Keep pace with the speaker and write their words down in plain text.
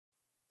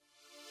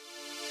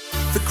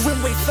The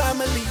Grimwade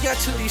family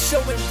actually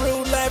showing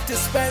real life.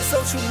 Despite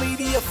social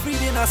media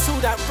feeding us all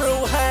that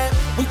real hype.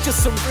 We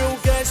just some real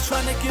guys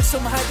trying to give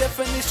some high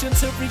definition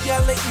to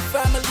reality.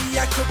 Family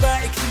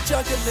acrobatically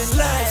juggling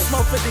life.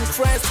 Smothered in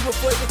crash to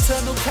avoid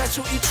eternal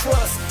casualty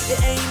trust. It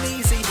ain't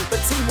easy,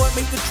 but teamwork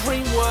make the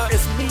dream work.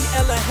 It's me,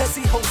 Ella,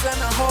 Hezzy,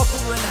 Hosanna,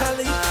 Harper and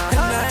Hallie. And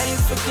I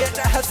ain't forget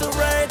that I had to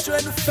ride join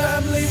the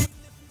family.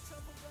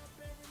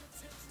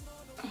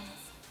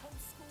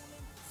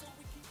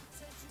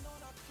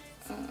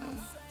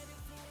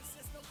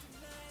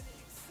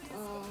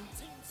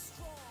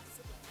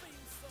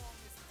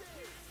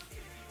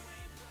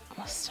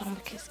 My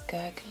stomach is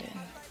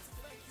gurgling.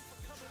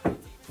 It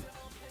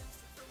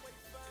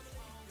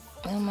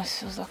almost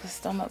feels like a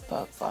stomach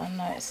bug, but I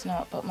know it's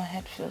not, but my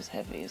head feels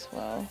heavy as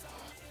well.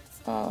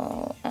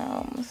 Oh,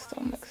 ow, my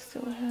stomach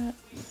still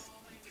hurts.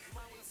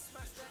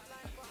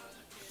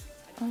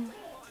 Oh.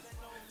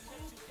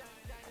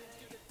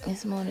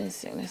 This morning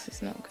sickness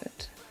is not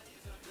good.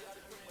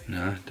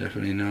 No,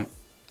 definitely not.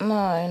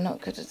 No,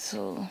 not good at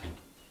all.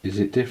 Is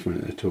it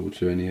different at all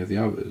to any of the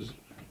others?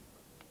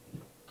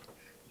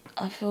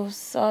 I feel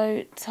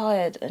so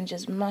tired and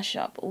just mush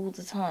up all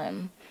the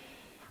time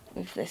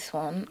with this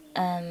one,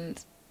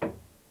 and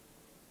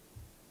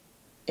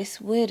it's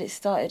weird, it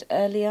started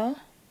earlier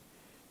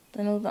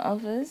than all the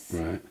others.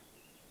 Right.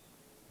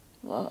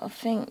 Well, I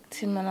think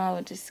Tim and I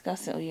were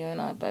discussing, or you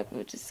and I both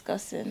were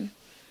discussing,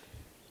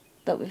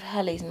 that with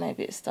Hallie's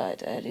maybe it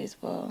started early as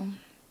well.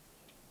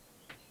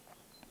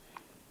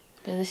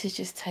 But this is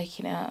just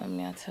taking it out of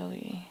me, I tell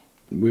you.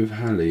 With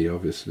Hallie,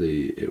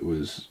 obviously, it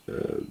was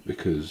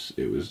because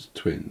it was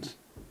twins.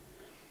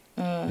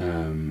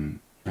 And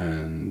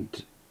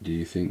do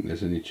you think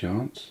there's any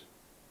chance?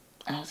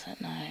 I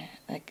don't know.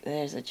 Like,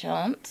 there's a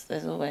chance.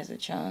 There's always a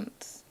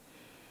chance.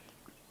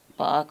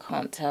 But I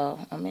can't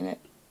tell. I mean,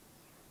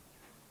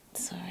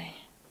 sorry.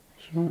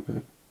 It's right,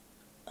 babe.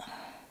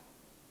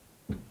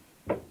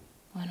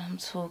 When I'm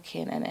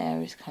talking and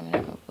air is coming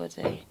out of my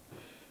body,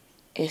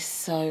 it's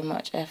so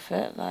much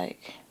effort,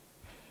 like,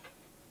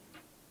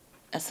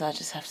 so I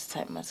just have to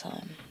take my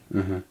time.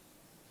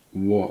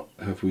 What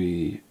have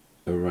we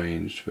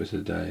arranged for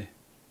today?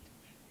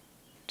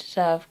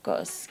 Today I've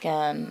got a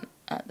scan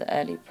at the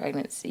early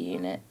pregnancy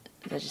unit.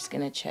 They're just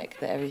going to check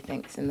that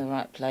everything's in the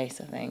right place,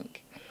 I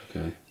think.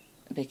 Okay.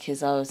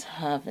 Because I was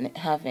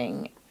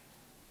having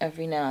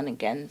every now and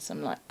again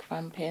some like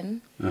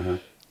cramping.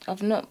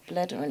 I've not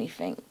bled or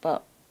anything,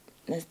 but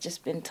there's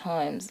just been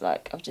times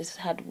like I've just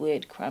had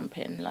weird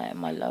cramping like in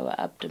my lower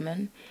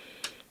abdomen.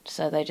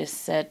 So they just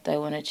said they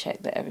want to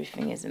check that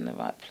everything is in the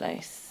right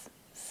place.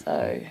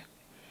 So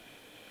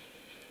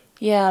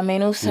yeah, I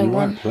mean also in the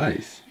right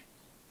place.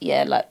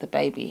 Yeah, like the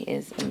baby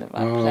is in the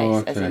right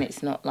place, as in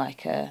it's not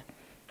like a,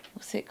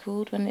 what's it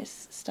called when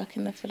it's stuck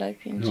in the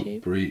fallopian tube?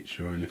 Not breech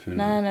or anything.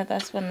 No,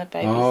 that's when the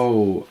baby's...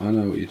 Oh, I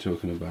know what you're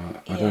talking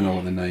about. Yeah. I don't know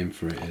what the name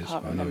for it is, I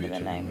can't but I know what remember you're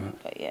the talking name,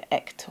 about. but yeah,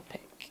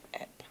 ectopic.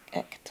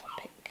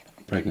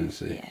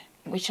 Pregnancy. Yeah,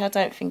 which I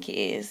don't think it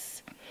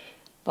is,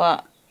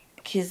 but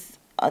because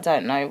I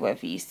don't know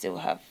whether you still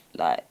have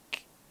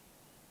like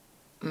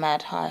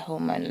mad high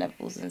hormone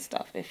levels and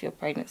stuff if your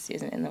pregnancy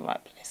isn't in the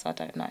right place. I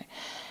don't know.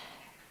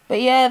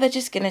 But yeah, they're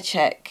just going to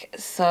check.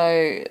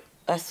 So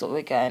that's what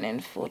we're going in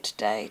for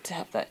today, to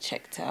have that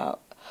checked out.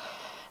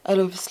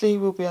 And obviously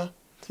we'll be able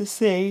to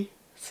see.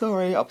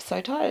 Sorry, I'm so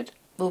tired.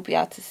 We'll be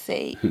able to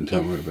see.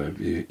 Don't worry about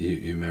it.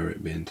 You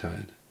merit being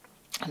tired.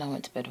 And I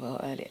went to bed well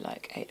early at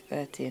like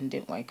 8:30 and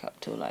didn't wake up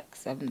till like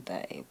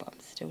 7:30, but I'm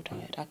still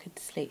tired. I could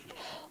sleep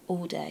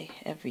all day,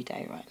 every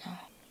day right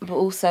now. But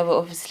also we'll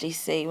obviously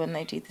see when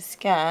they do the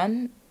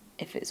scan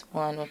if it's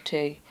one or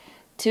two.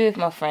 Two of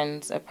my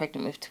friends are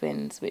pregnant with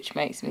twins, which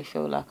makes me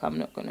feel like I'm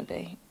not going to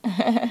be. No,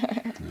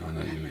 I know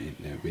what you mean.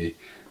 It'll be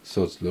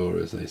sod's law,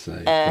 as they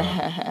say.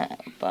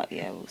 But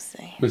yeah, we'll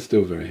see. We're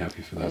still very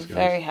happy for those guys.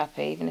 Very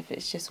happy, even if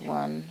it's just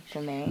one for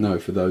me. No,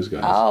 for those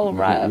guys. Oh,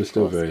 right, We're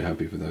still very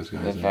happy for those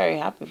guys. We're very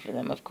happy for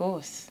them, of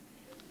course.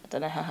 I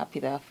don't know how happy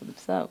they are for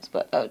themselves,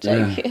 but I'm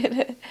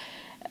joking.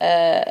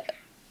 Yeah.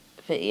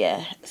 But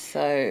yeah,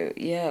 so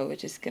yeah, we're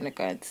just going to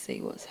go and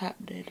see what's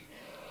happening.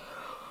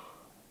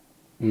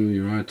 Well,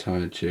 you are a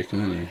tired chick,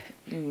 aren't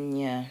you?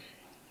 Yeah.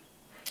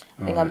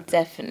 I think I'm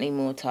definitely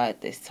more tired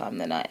this time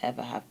than I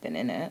ever have been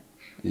in it.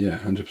 Yeah,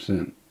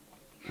 100%.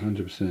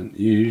 100%.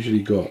 You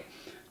usually got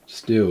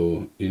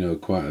still, you know,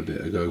 quite a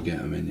bit of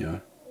go-get-em in you.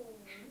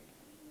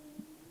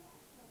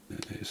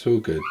 It's all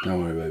good.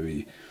 Don't worry,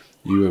 baby.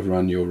 You have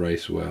run your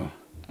race well.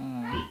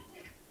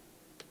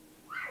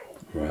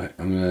 Right,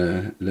 I'm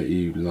going to let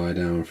you lie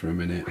down for a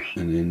minute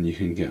and then you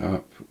can get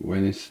up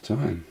when it's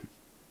time.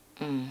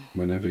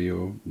 Whenever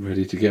you're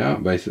ready to get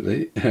up,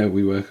 basically.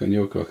 We work on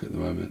your clock at the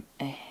moment.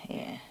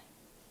 Yeah.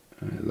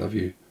 I love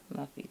you.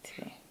 Love you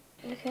too.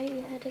 Okay,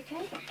 your head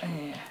okay?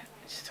 Yeah.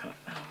 Just talk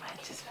about my head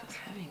just feels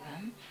heavy,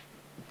 man.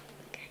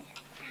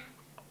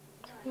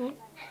 Okay.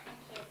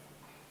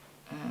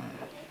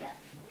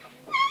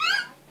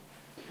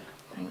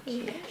 Thank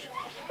you.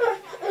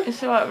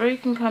 It's alright, Rue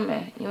can come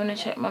here. You want to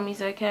check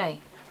Mummy's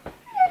okay?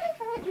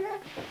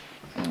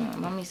 Oh,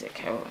 Mummy's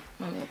okay. Well,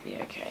 Mummy will be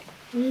okay.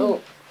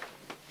 Oh.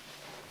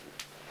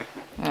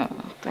 Oh,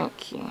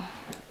 thank you.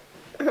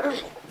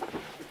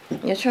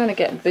 You're trying to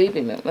get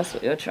booby milk. That's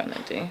what you're trying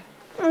to do.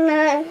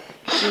 No.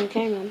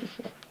 Okay, Mum.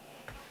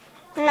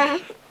 No.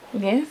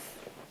 Yes?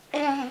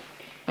 No.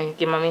 Oh, you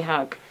give Mummy a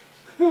hug.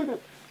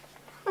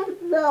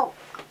 Milk.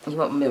 You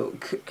want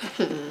milk?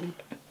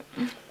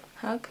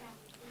 Hug.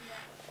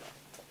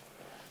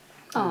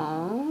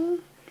 Aww.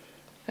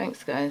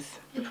 Thanks, guys.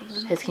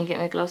 Hez, can you get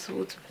me a glass of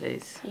water,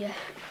 please? Yeah.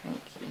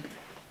 Thank you.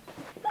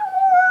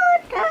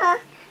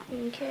 Water.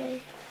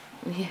 Okay.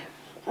 Yeah.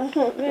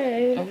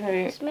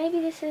 Okay. So maybe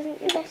this isn't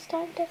the best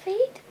time to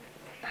feed.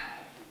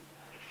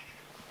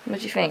 What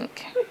do you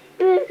think?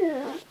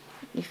 Boo.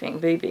 You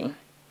think booby?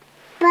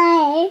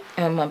 Bye.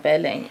 Oh, my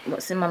belly.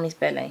 What's in Mummy's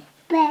belly?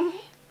 Bye.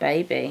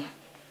 Baby.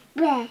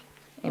 Bye.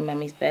 In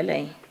Mummy's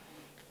belly.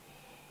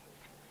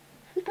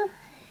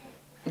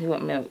 You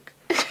want milk?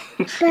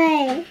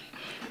 Bye.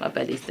 My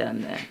belly's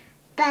down there.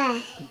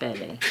 Bye.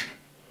 Belly.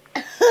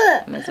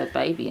 And there's a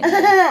baby in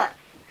there.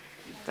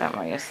 Don't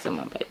worry, you're still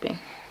my baby.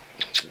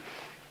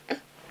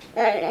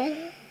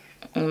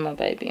 You're my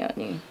baby, aren't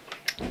you?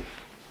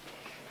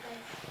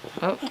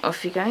 Oh,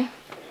 off you go.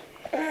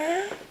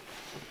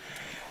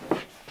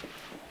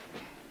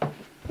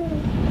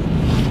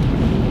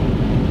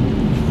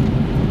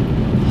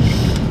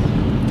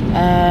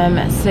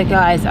 So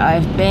guys,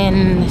 I've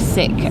been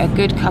sick a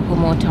good couple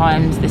more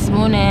times this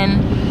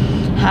morning.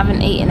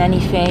 Haven't eaten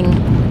anything.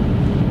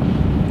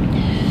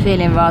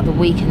 Feeling rather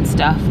weak and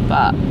stuff,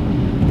 but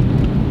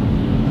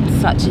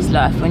such is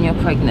life when you're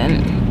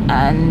pregnant.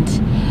 And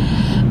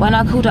when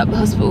I called up the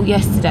hospital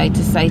yesterday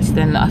to say to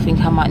them that I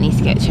think I might need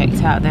to get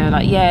checked out, they were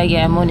like,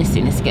 yeah, morning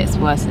sickness gets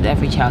worse with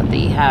every child that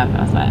you have.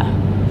 I was like,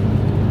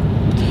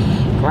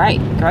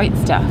 great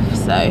stuff.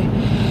 So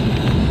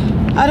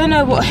I don't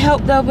know what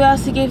help they'll be able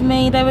to give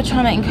me. They were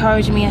trying to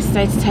encourage me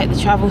yesterday to take the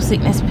travel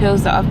sickness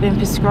pills that I've been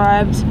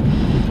prescribed,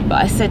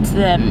 but I said to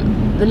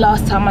them, the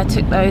last time I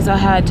took those I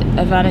had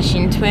a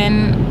vanishing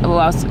twin. Well,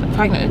 I was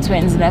pregnant with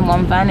twins and then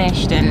one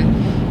vanished, and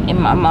in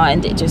my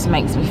mind it just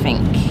makes me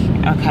think,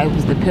 okay,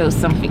 was the pill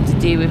something to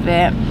do with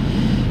it?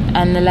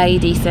 And the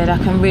lady said, I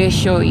can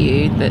reassure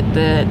you that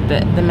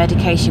the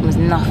medication was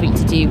nothing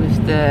to do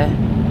with the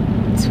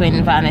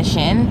twin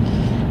vanishing.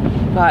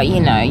 But you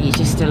know, you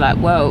just are like,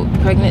 well,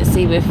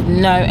 pregnancy with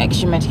no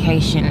extra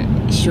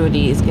medication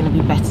surely is going to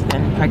be better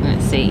than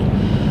pregnancy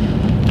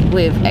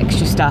with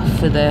extra stuff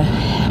for the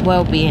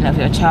well-being of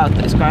your child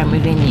that's growing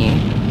within you.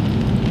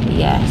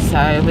 Yeah,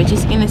 so we're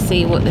just going to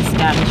see what the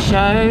scan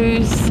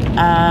shows,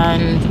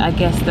 and I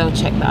guess they'll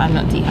check that I'm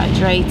not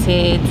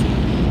dehydrated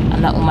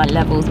and that all my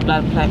levels,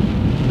 blood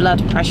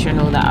pressure and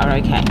all that are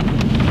okay.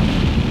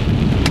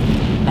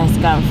 Let's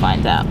go and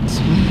find out.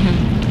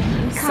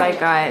 So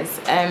guys,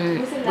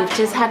 we've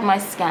just had my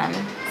scan.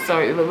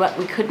 Sorry,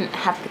 we couldn't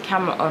have the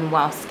camera on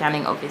while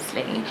scanning,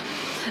 obviously,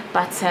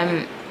 but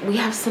we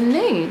have some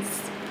news.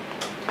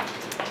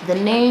 The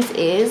news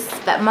is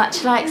that,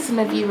 much like some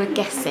of you were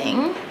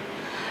guessing,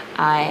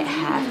 I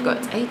have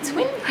got a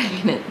twin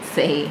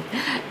pregnancy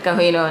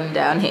going on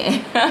down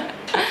here.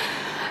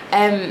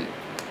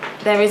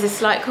 There is a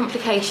slight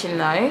complication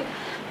though.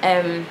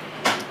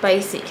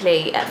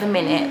 Basically, at the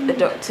minute, the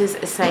doctors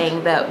are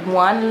saying that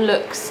one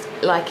looks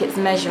like it's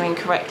measuring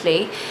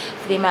correctly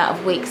for the amount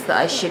of weeks that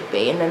I should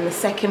be, and then the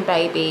second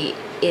baby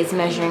is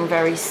measuring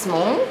very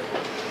small.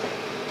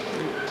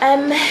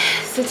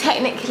 So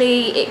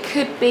technically it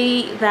could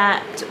be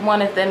that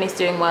one of them is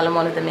doing well and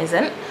one of them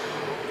isn't,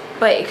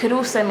 but it could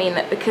also mean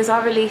that because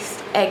I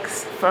released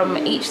eggs from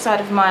each side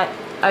of my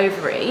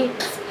ovary,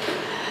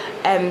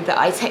 that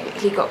I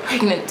technically got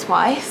pregnant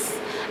twice,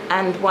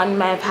 and one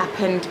may have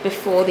happened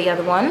before the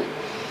other one,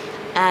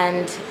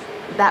 and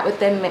that would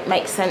then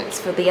make sense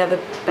for the other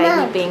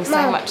baby being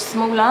so much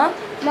smaller.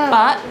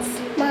 But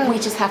we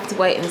just have to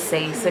wait and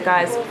see. So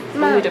guys,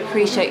 we would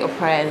appreciate your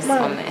prayers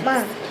on this.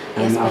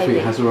 And yes, I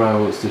think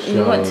Hazara wants to show.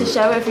 You want to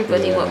show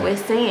everybody what we're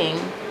seeing.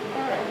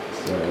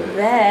 So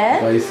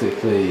there.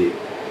 Basically,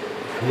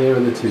 here are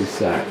the two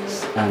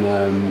sacs,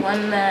 and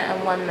one there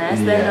and one there.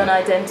 So they're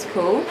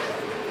non-identical.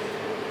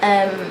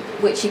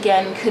 Which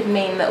again could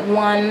mean that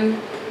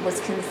one was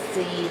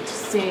conceived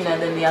sooner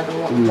than the other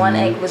one. One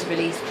egg was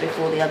released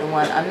before the other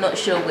one. I'm not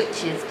sure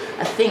which is.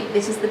 I think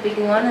this is the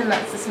bigger one and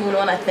that's the smaller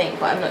one, I think,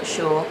 but I'm not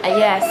sure.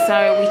 Yeah,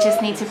 so we just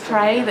need to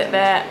pray that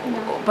they're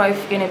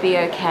both going to be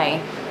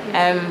okay.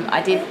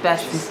 I did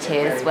burst into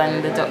tears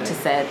when the doctor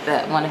said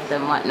that one of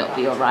them might not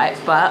be alright,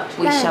 but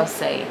we shall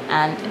see.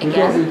 And you've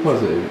got to again, be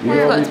positive. we've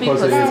got to be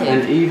positive.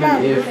 And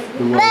even if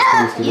the worst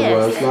comes to the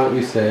worst, like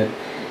we said,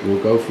 we'll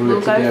go through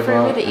it together. We'll go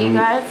through with it, you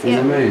guys.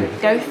 Yeah.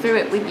 Go through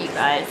it with you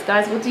guys.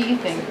 Guys, what do you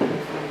think?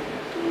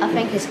 I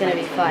think it's going to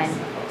be fine.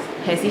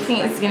 Yes, you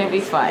think it's going to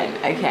be fine?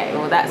 Okay,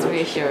 well that's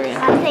reassuring.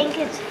 I think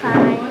it's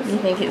fine. You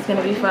think it's going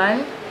to be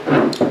fine?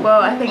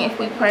 Well, I think if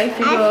we pray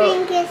for your... I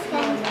think it's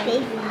going to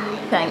be fine.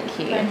 Thank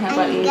you. And how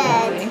about you? I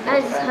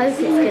just hope it's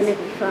going to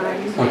be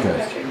fine.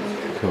 Okay,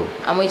 cool.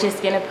 And we're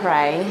just going to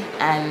pray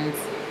and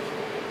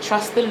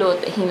trust the Lord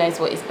that He knows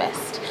what is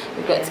best.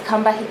 We've got to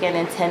come back again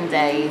in 10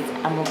 days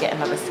and we'll get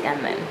another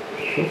scan then.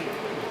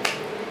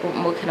 What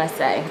more can I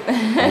say?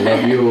 I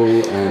love you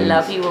all. And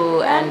love you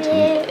all,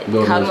 and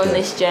Lord come knows on best.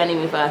 this journey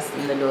with us,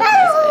 and the Lord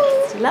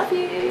knows best. Love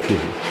you. Good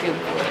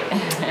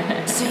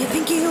boy. So you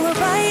think you were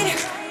right?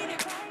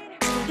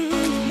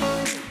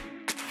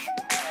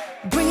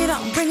 Bring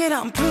it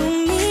on,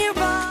 prove me